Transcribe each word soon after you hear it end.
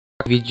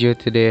Video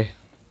today.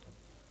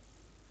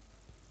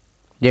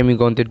 Then we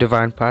go into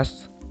Divine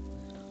Pass.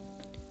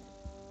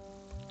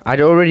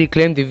 I'd already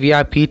claimed the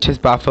VIP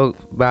test, but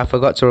I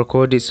forgot to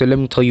record it, so let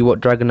me tell you what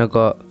dragon I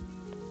got.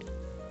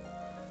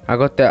 I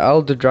got the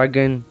Elder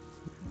Dragon.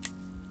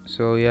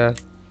 So yeah,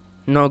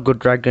 not a good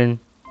dragon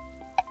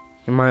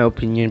in my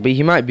opinion, but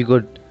he might be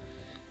good.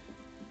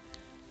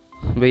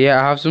 But yeah,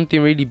 I have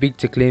something really big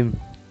to claim.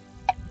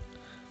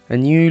 A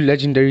new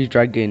legendary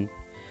dragon.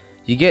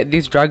 You get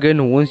this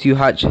dragon once you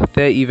hatch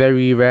 30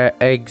 very rare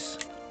eggs.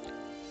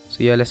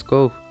 So yeah, let's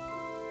go.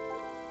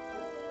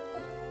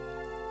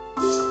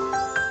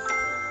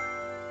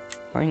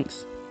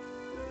 Thanks.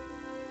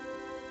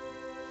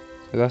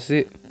 So that's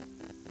it.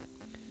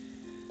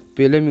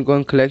 But let me go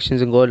on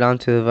collections and go down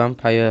to the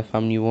Vampire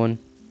Family one.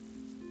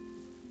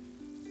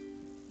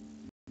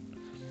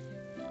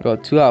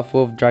 Got 2 out of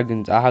 4 of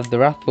dragons. I have the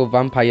Wrathful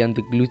Vampire and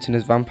the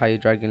Glutinous Vampire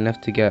Dragon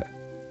left to get.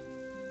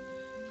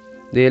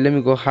 There, let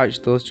me go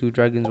hatch those 2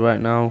 dragons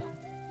right now.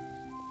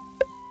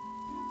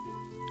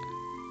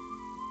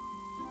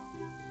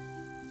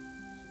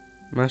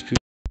 Mastery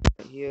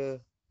here.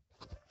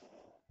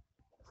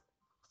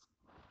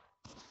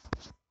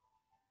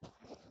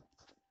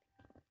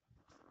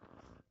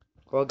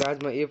 Well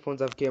guys, my earphones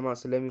have came out,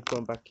 so let me put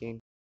them back in.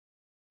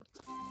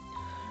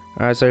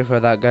 Alright, sorry for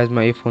that guys,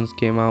 my earphones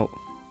came out.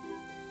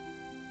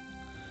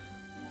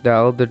 The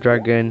Elder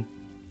Dragon.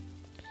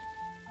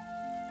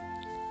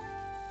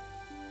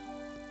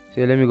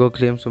 So let me go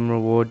claim some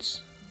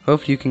rewards.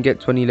 Hopefully you can get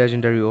 20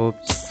 legendary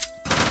orbs.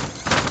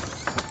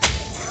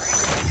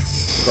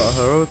 Got a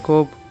heroic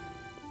orb.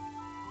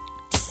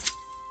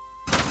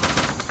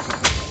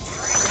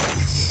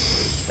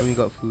 And we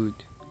got food.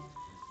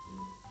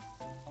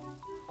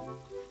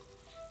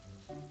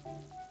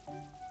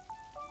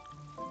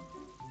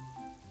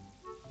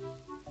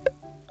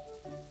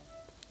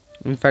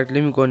 In fact,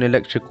 let me go an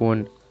electric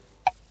one.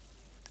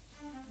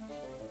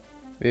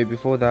 Wait,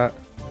 before that,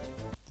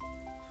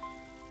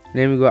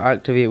 let me go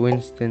activate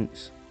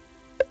Winston's.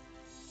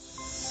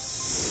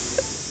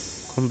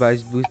 Combat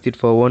is boosted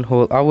for 1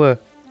 whole hour.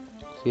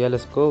 So yeah,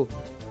 let's go.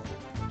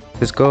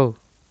 Let's go.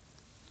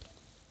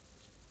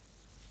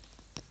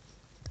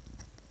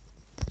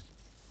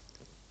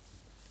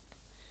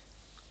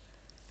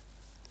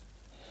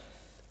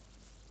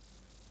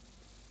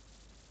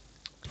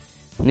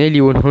 Nearly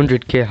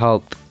 100k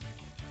health.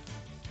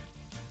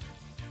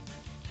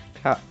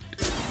 Cat.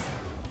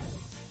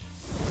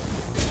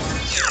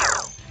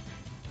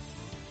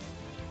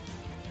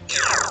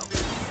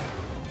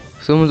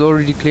 Someone's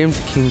already claimed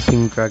the King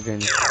Pink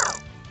Dragon.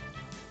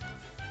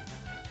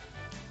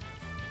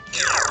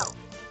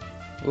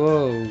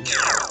 Whoa.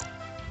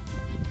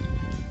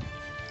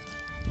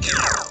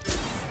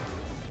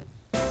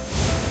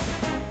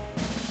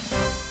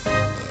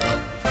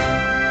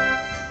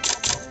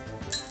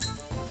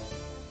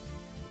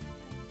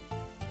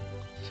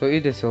 So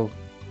it is so.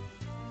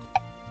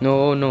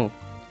 No.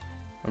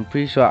 I'm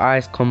pretty sure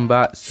ice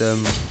combats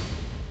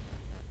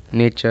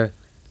nature.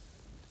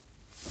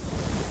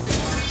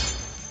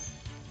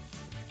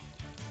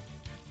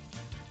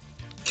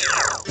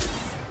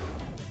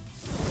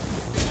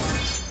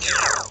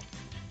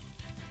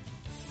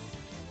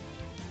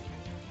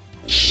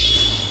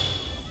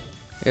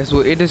 Yes,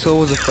 well, Idisol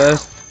was the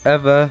first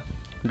ever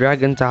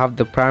dragon to have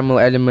the primal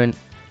element.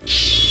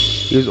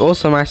 He was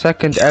also my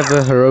second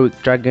ever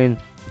heroic dragon.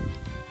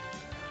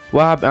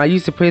 What happened? I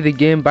used to play the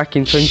game back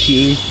in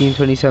 2018,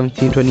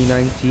 2017,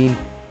 2019.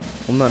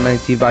 I'm not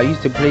 19, but I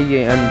used to play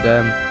it,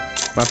 and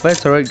my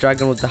first heroic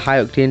dragon was the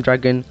High Octane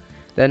Dragon.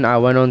 Then I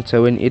went on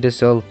to win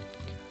Idisol.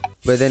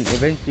 But then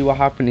eventually what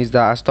happened is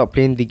that I stopped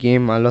playing the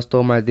game, I lost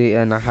all my data,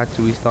 and I had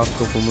to restart a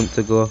couple months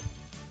ago.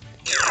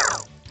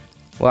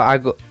 I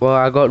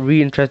got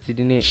re-interested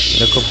in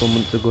it a couple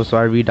months ago, so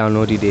I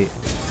re-downloaded it.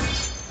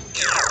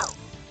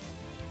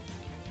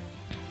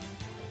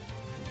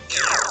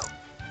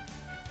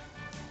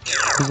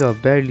 These are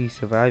barely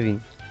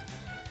surviving.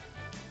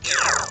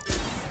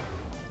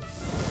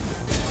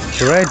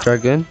 Red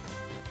dragon.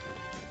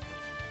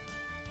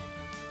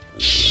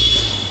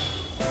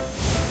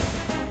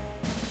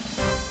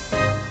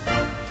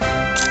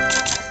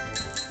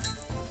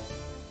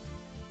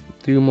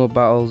 Three more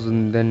battles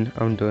and then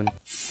I'm done.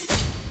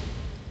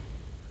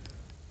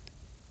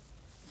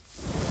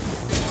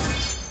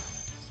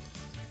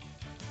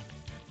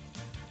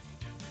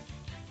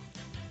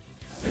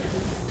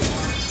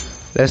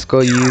 Let's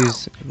go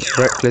use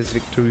Reckless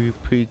Victory,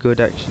 pretty good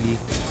actually.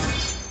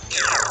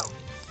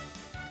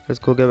 Let's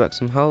go get back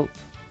some health.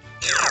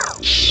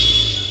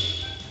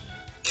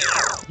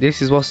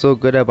 This is what's so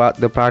good about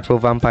the Prideful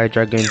Vampire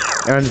Dragon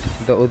and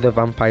the other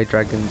Vampire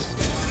Dragons.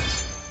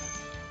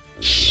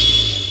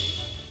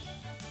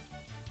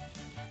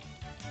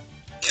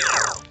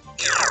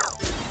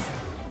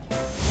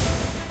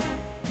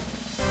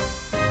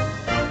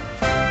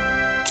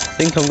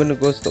 I think I'm gonna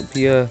go stop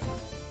here.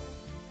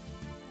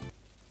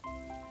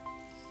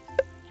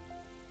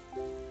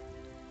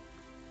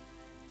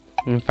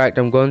 In fact,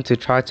 I'm going to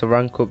try to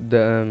rank up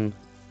the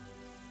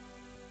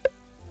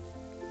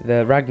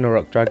the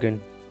Ragnarok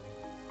dragon.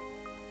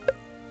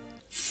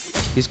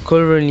 He's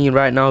currently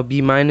right now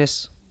B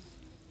minus.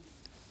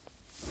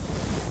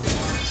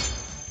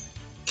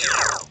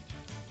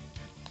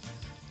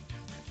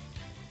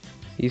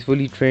 He's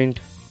fully trained.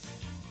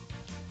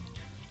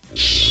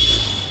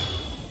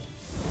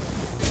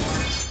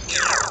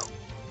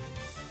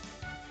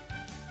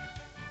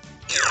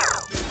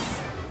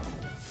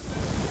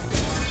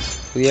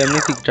 So yeah,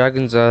 mythic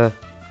dragons are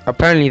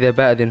apparently they're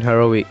better than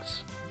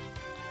heroics.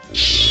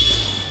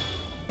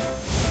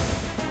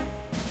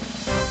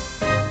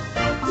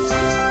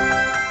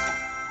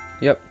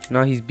 Yep,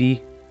 now he's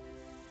B.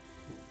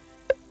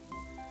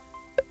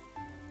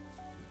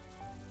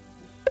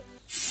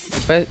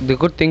 The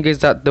good thing is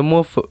that the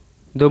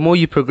more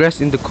you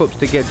progress in the cups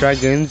to get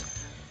dragons,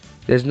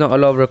 there's not a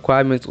lot of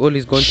requirements. All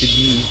he's going to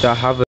be is to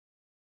have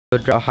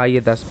a higher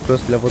that's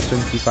plus level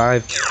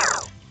 25.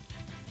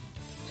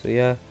 So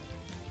yeah.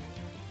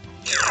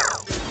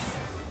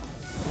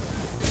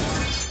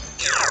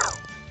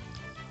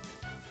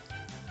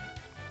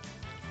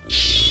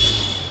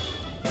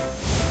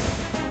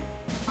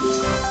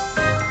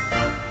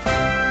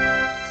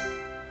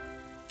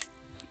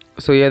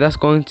 So yeah, that's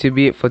going to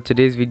be it for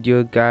today's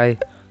video, guys.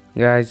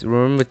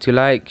 Remember to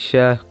like,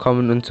 share,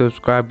 comment and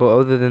subscribe. But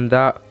other than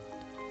that,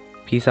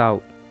 peace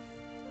out.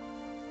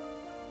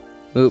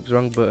 Oops,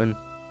 wrong button.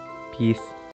 Peace.